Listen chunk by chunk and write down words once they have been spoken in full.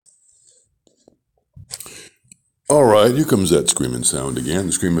All right, here comes that screaming sound again,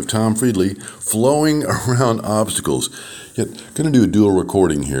 the scream of Tom Friedley flowing around obstacles. Yet, going to do a dual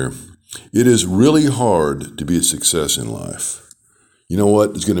recording here. It is really hard to be a success in life. You know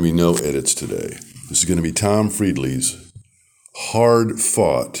what? There's going to be no edits today. This is going to be Tom Friedley's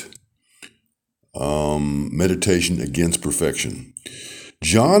hard-fought meditation against perfection.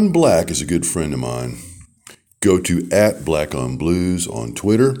 John Black is a good friend of mine. Go to @BlackOnBlues on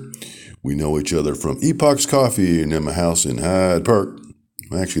Twitter. We know each other from Epoch's Coffee and in my house in Hyde Park.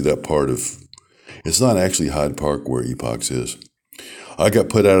 Actually, it's not actually Hyde Park where Epoch's is. I got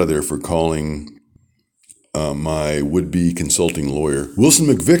put out of there for calling my would-be consulting lawyer, Wilson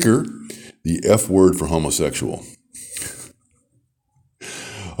McVicker, the F word for homosexual.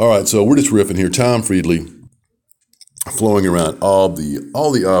 All right, so we're just riffing here. Tom Friedley flowing around all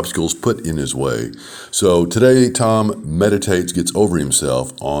the obstacles put in his way. So today, Tom meditates, gets over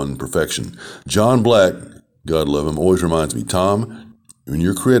himself on perfection. John Black, God love him, always reminds me, Tom, when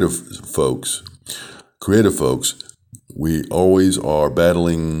you're creative folks, we always are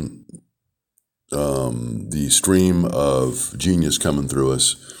battling the stream of genius coming through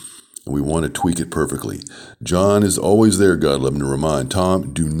us, and we want to tweak it perfectly. John is always there, God love him, to remind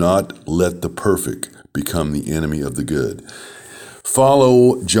Tom, do not let the perfect become the enemy of the good.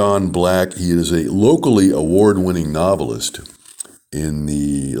 Follow John Black. He is a locally award-winning novelist in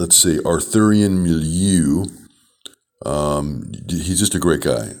the, Arthurian milieu. He's just a great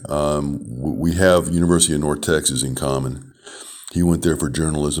guy. We have University of North Texas in common. He went there for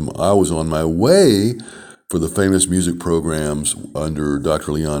journalism. I was on my way for the famous music programs under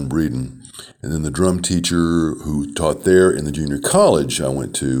Dr. Leon Breeden. And then the drum teacher who taught there in the junior college I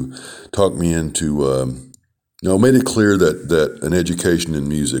went to talked me into, made it clear that an education in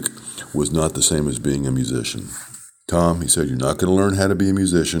music was not the same as being a musician. Tom, he said, you're not going to learn how to be a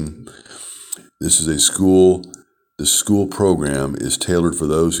musician. This is a school. The school program is tailored for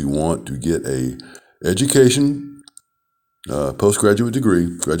those who want to get a education, postgraduate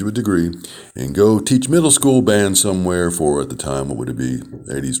degree, graduate degree, and go teach middle school band somewhere for, at the time, what would it be,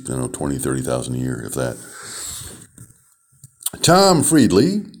 80s, $20,000, $30,000 a year, if that. Tom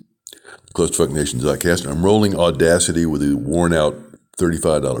Friedley, Close to Fuck Nation ZEITcast. I'm rolling Audacity with a worn-out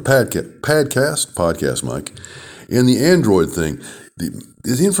 $35 podcast mic, and the Android thing.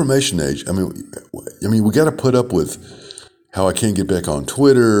 The information age. I mean, we got to put up with how I can't get back on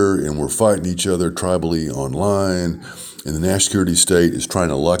Twitter, and we're fighting each other tribally online. And the national security state is trying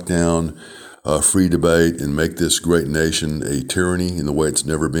to lock down free debate and make this great nation a tyranny in the way it's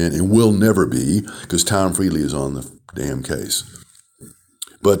never been and will never be, because Tom Friedley is on the damn case.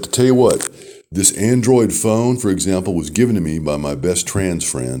 But to tell you what, this Android phone, for example, was given to me by my best trans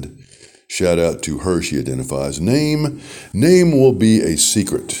friend. Shout out to her, she identifies. Name will be a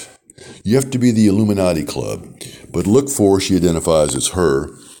secret. You have to be the Illuminati Club. But look for, she identifies as her,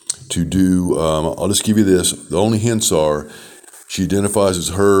 to do, I'll just give you this. The only hints are, she identifies as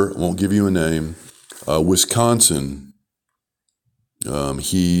her, won't give you a name. Wisconsin,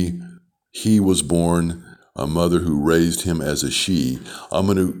 he was born a mother who raised him as a she. I'm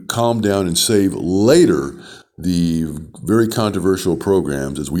going to calm down and save later the very controversial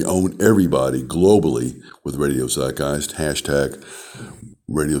programs, as we own everybody globally with Radio Zeitgeist, hashtag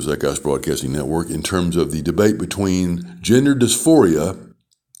Radio Zeitgeist Broadcasting Network, in terms of the debate between gender dysphoria,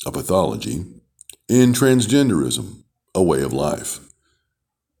 a pathology, and transgenderism, a way of life.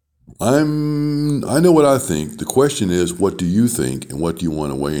 I know what I think. The question is, what do you think and what do you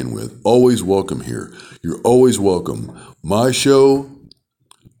want to weigh in with? Always welcome here. You're always welcome. My show,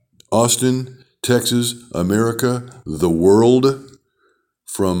 Austin, Texas, America, the world,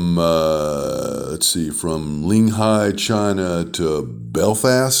 from Linghai, China to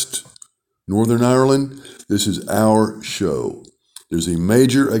Belfast, Northern Ireland. This is our show. There's a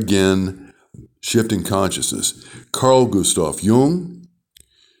major, again, shift in consciousness. Carl Gustav Jung,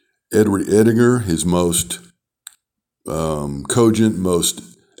 Edward Edinger, his most cogent, most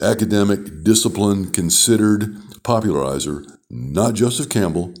academic, disciplined, considered popularizer, not Joseph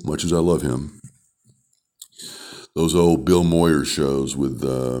Campbell, much as I love him. Those old Bill Moyer shows with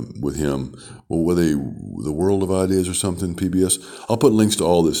him, what were they, The World of Ideas or something, PBS? I'll put links to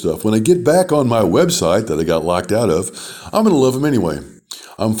all this stuff. When I get back on my website that I got locked out of, I'm going to love them anyway.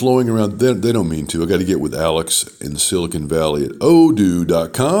 I'm flowing around. They don't mean to. I got to get with Alex in Silicon Valley at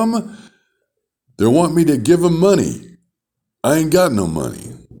odoo.com. They want me to give them money. I ain't got no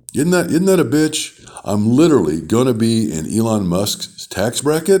money. Isn't that a bitch? I'm literally going to be in Elon Musk's tax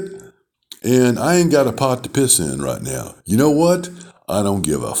bracket, and I ain't got a pot to piss in right now. You know what? I don't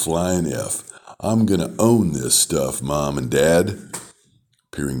give a flying F. I'm going to own this stuff, Mom and Dad.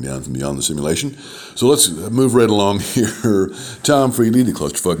 peering down from beyond the simulation. So let's move right along here. Tom Freely, the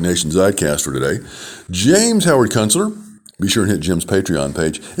Clusterfuck Nation ZEITcast for today. James Howard Kunstler. Be sure and hit Jim's Patreon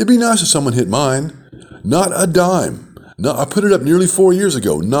page. It'd be nice if someone hit mine. Not a dime. No, I put it up nearly 4 years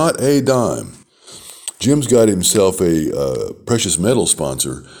ago. Not a dime. Jim's got himself a precious metal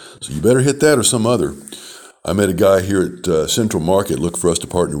sponsor, so you better hit that or some other. I met a guy here at Central Market. Look for us to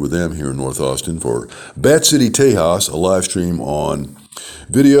partner with them here in North Austin for Bat City Tejas, a live stream on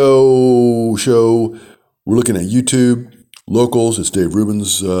video show. We're looking at YouTube. Locals, it's Dave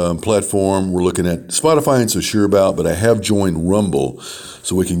Rubin's platform. We're looking at Spotify, I ain't so sure about, but I have joined Rumble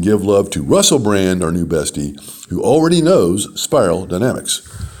so we can give love to Russell Brand, our new bestie, who already knows Spiral Dynamics.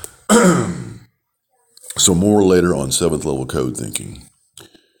 So more later on 7th level code thinking.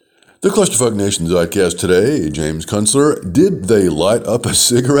 The Clusterfuck Nation ZEITcast today, James Kunstler. Did they light up a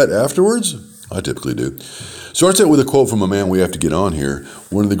cigarette afterwards? I typically do. Starts out with a quote from a man we have to get on here,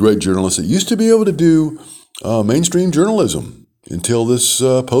 one of the great journalists that used to be able to do mainstream journalism until this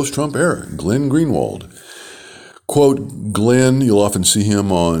post-Trump era, Glenn Greenwald. Quote, Glenn, you'll often see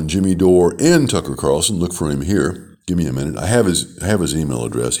him on Jimmy Dore and Tucker Carlson. Look for him here. Give me a minute. I have his email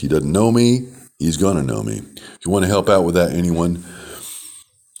address. He doesn't know me. He's going to know me. If you want to help out with that, anyone,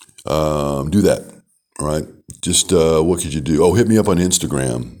 do that. All right. Just what could you do? Oh, hit me up on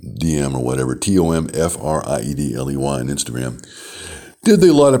Instagram, DM or whatever, TOMFRIEDLEY on Instagram. Did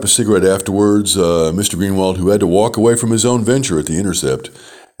they light up a cigarette afterwards? Mr. Greenwald, who had to walk away from his own venture at The Intercept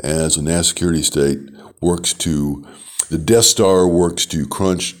as a national security state, the Death Star works to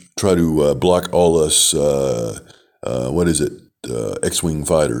try to block all us, X-Wing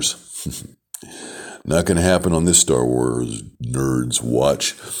fighters. Not going to happen on this Star Wars nerds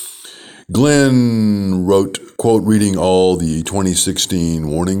watch. Glenn wrote, quote, reading all the 2016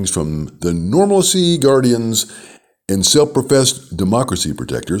 warnings from the normalcy guardians and self-professed democracy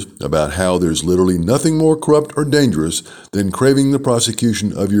protectors about how there's literally nothing more corrupt or dangerous than craving the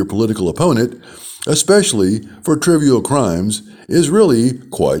prosecution of your political opponent, especially for trivial crimes, is really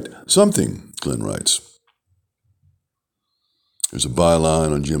quite something, Glenn writes. There's a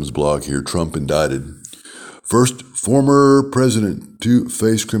byline on Jim's blog here, Trump indicted. First former president to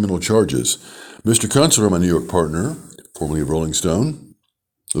face criminal charges. Mr. Kunstler, my New York partner, formerly of Rolling Stone.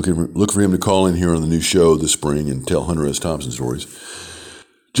 Look for him to call in here on the new show this spring and tell Hunter S. Thompson stories.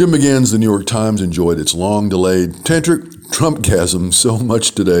 Jim McGann's The New York Times enjoyed its long-delayed tantric Trumpgasm so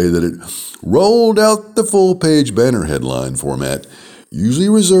much today that it rolled out the full-page banner headline format, usually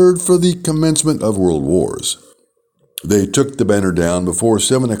reserved for the commencement of world wars. They took the banner down before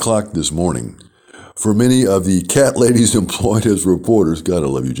 7 o'clock this morning. For many of the cat ladies employed as reporters, God, I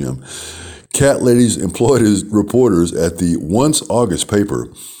love you, Jim, cat ladies employed as reporters at the once August paper,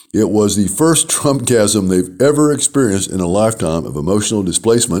 it was the first Trumpgasm they've ever experienced in a lifetime of emotional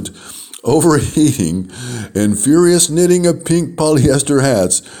displacement, overheating, and furious knitting of pink polyester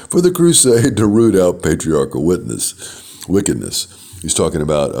hats for the crusade to root out patriarchal wickedness. He's talking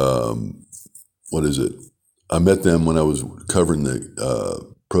about, I met them when I was covering the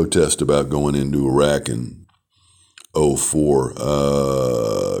protest about going into Iraq in 2004.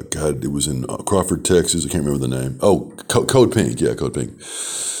 It was in Crawford, Texas. I can't remember the name. Oh, Code Pink. Yeah, Code Pink.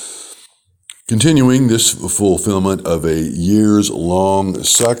 Continuing this fulfillment of a years-long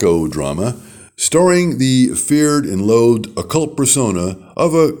psychodrama starring the feared and loathed occult persona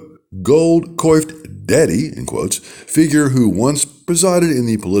of a gold-coiffed daddy, in quotes, figure who once presided in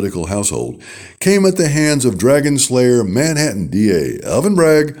the political household, came at the hands of Dragon Slayer Manhattan DA Alvin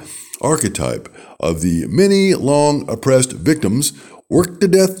Bragg, archetype of the many long-oppressed victims worked to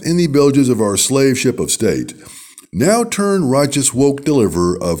death in the bilges of our slave ship of state, now turned righteous woke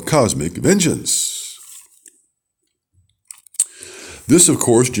deliverer of cosmic vengeance. This, of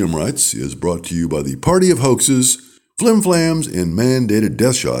course, Jim writes, is brought to you by the party of hoaxes, flim-flams, and mandated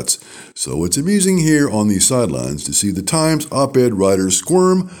death shots, so it's amusing here on the sidelines to see the Times op-ed writers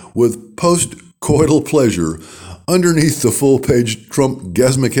squirm with post-coital pleasure underneath the full-page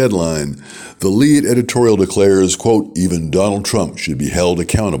Trump-gasmic headline. The lead editorial declares, quote, even Donald Trump should be held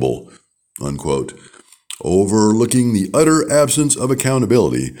accountable, unquote, overlooking the utter absence of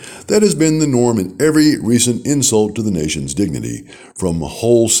accountability that has been the norm in every recent insult to the nation's dignity, from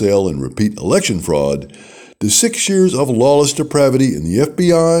wholesale and repeat election fraud to 6 years of lawless depravity in the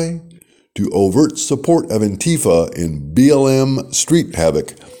FBI to overt support of Antifa and BLM street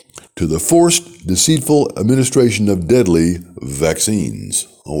havoc to the forced, deceitful administration of deadly vaccines.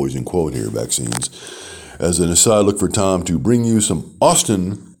 Always in quote here, vaccines. As an aside, look for Tom to bring you some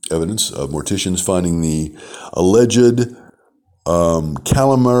Austin evidence of morticians finding the alleged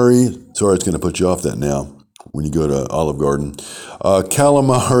calamari, sorry, it's going to put you off that now, when you go to Olive Garden.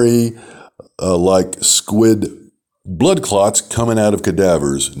 Calamari like squid blood clots coming out of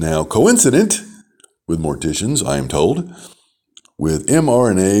cadavers. Now, coincident with morticians, I am told, with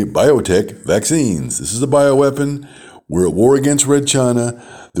mRNA biotech vaccines. This is a bioweapon. We're at war against Red China.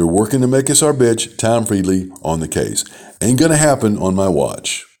 They're working to make us our bitch. Tom Friedley on the case. Ain't gonna happen on my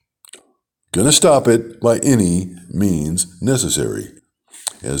watch. Gonna stop it by any means necessary.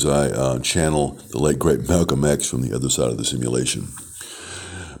 As I channel the late great Malcolm X from the other side of the simulation.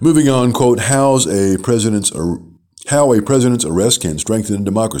 Moving on, quote, how a president's arrest can strengthen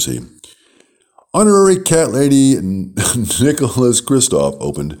democracy. Honorary cat lady Nicholas Kristof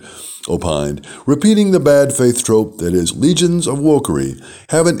opined, repeating the bad faith trope that is legions of wokery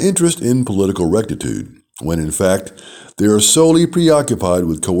have an interest in political rectitude, when in fact they are solely preoccupied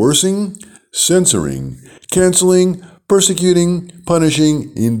with coercing, censoring, canceling, persecuting,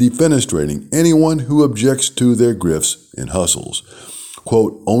 punishing, and defenestrating anyone who objects to their grifts and hustles.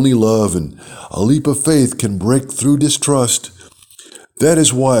 Quote, only love and a leap of faith can break through distrust. That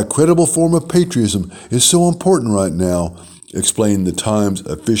is why a credible form of patriotism is so important right now, explained the Times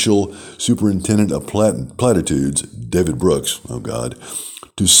official superintendent of platitudes, David Brooks, oh God,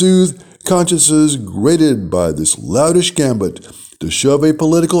 to soothe consciences grated by this loutish gambit to shove a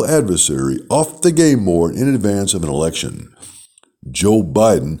political adversary off the game board in advance of an election. Joe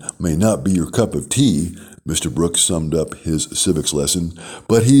Biden may not be your cup of tea, Mr. Brooks summed up his civics lesson,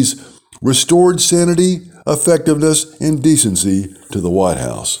 but he's restored sanity, effectiveness, and decency to the White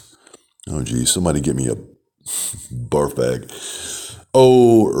House. Oh, geez, somebody get me a barf bag.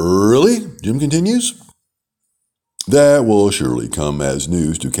 Oh, really? Jim continues. That will surely come as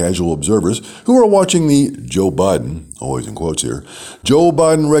news to casual observers who are watching the Joe Biden, always in quotes here, Joe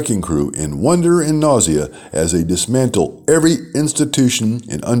Biden wrecking crew in wonder and nausea as they dismantle every institution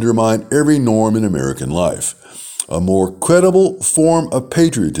and undermine every norm in American life. A more credible form of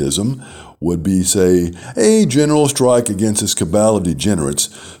patriotism would be, say, a general strike against this cabal of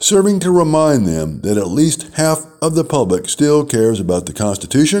degenerates, serving to remind them that at least half of the public still cares about the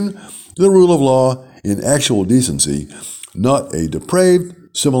Constitution, the rule of law, in actual decency, not a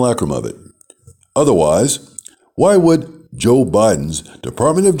depraved simulacrum of it. Otherwise, why would Joe Biden's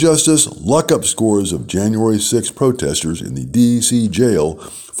Department of Justice lock up scores of January 6 protesters in the D.C. jail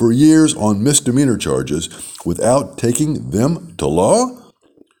for years on misdemeanor charges without taking them to law?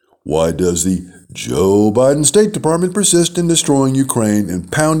 Why does the Joe Biden State Department persist in destroying Ukraine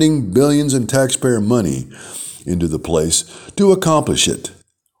and pounding billions in taxpayer money into the place to accomplish it?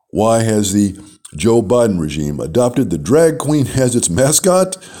 Why has the Joe Biden regime adopted the drag queen as its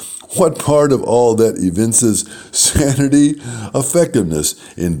mascot? What part of all that evinces sanity, effectiveness,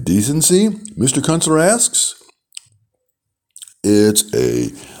 and decency? Mr. Kunstler asks. It's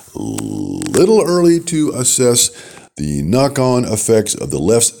a little early to assess the knock-on effects of the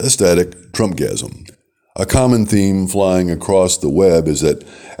left's aesthetic Trumpgasm. A common theme flying across the web is that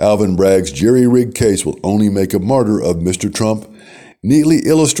Alvin Bragg's jerry-rigged case will only make a martyr of Mr. Trump, neatly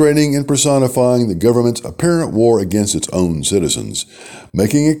illustrating and personifying the government's apparent war against its own citizens,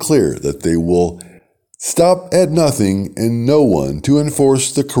 making it clear that they will stop at nothing and no one to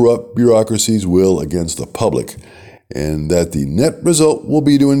enforce the corrupt bureaucracy's will against the public, and that the net result will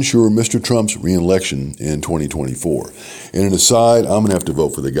be to ensure Mr. Trump's re-election in 2024. And an aside, I'm going to have to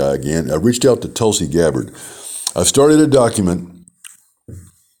vote for the guy again. I reached out to Tulsi Gabbard. I've started a document,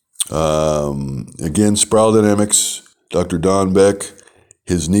 again, Spiral Dynamics, Dr. Don Beck,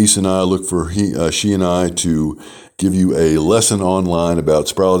 his niece and I look for she and I to give you a lesson online about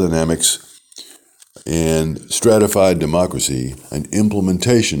spiral dynamics and stratified democracy, an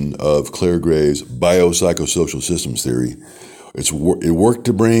implementation of Claire Gray's biopsychosocial systems theory. It worked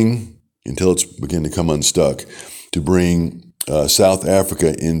to bring, until it's beginning to come unstuck, to bring South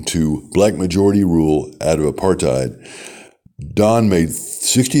Africa into black majority rule out of apartheid. Don made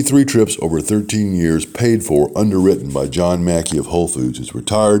 63 trips over 13 years, paid for, underwritten by John Mackey of Whole Foods, who's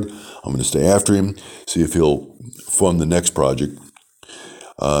retired. I'm going to stay after him, see if he'll fund the next project.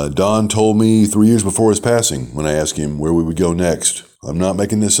 Don told me 3 years before his passing, when I asked him where we would go next. I'm not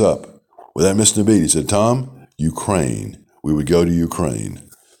making this up. Without missing a beat, he said, Tom, Ukraine. We would go to Ukraine.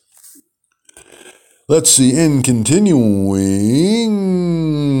 Let's see, in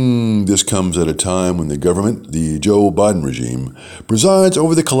continuing, this comes at a time when the government, the Joe Biden regime, presides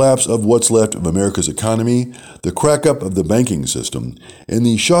over the collapse of what's left of America's economy, the crack-up of the banking system, and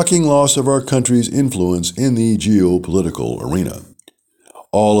the shocking loss of our country's influence in the geopolitical arena.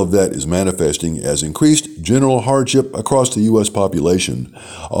 All of that is manifesting as increased general hardship across the U.S. population,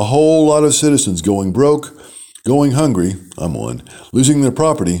 a whole lot of citizens going broke, going hungry, I'm one, losing their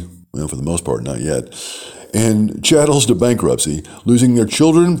property, well, for the most part, not yet, and chattels to bankruptcy, losing their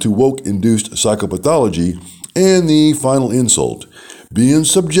children to woke-induced psychopathology, and the final insult, being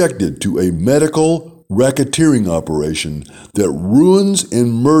subjected to a medical racketeering operation that ruins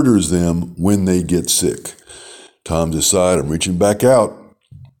and murders them when they get sick. Tom's aside, I'm reaching back out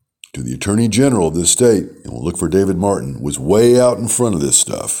to the Attorney General of this state, and we'll look for David Martin, was way out in front of this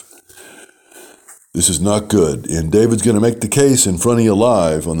stuff. This is not good, and David's going to make the case in front of you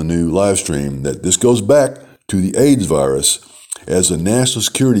live on the new live stream that this goes back to the AIDS virus as a national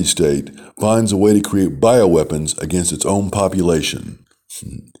security state finds a way to create bioweapons against its own population.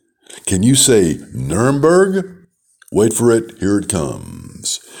 Can you say Nuremberg? Wait for it, here it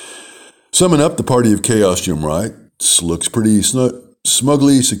comes. Summing up, the party of chaos, Jim Wright, looks pretty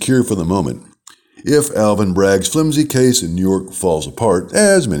smugly secure for the moment. If Alvin Bragg's flimsy case in New York falls apart,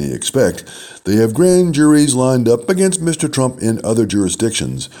 as many expect, they have grand juries lined up against Mr. Trump in other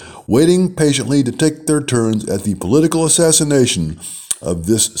jurisdictions, waiting patiently to take their turns at the political assassination of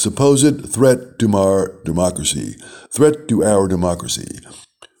this supposed threat to our democracy.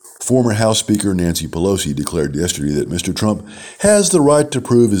 Former House Speaker Nancy Pelosi declared yesterday that Mr. Trump has the right to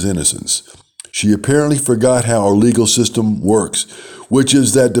prove his innocence. She apparently forgot how our legal system works, which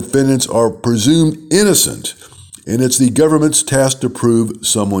is that defendants are presumed innocent, and it's the government's task to prove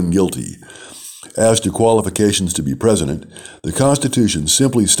someone guilty. As to qualifications to be president, the Constitution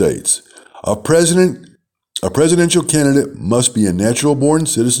simply states, a presidential candidate must be a natural-born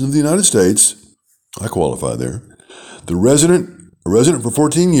citizen of the United States. I qualify there. A resident for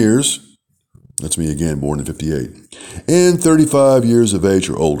 14 years, that's me again, born in 58, and 35 years of age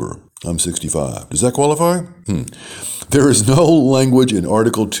or older. I'm 65. Does that qualify? There is no language in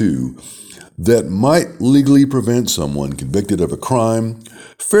Article 2 that might legally prevent someone convicted of a crime,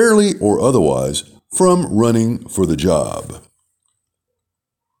 fairly or otherwise, from running for the job.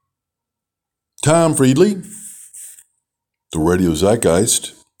 Tom Friedley, the Radio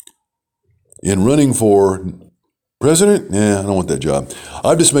ZEITGEIST, in running for president? I don't want that job.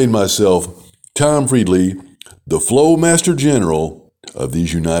 I've just made myself Tom Friedley, the Flow Master General of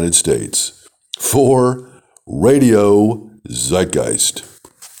these United States, for Radio ZEITGEIST.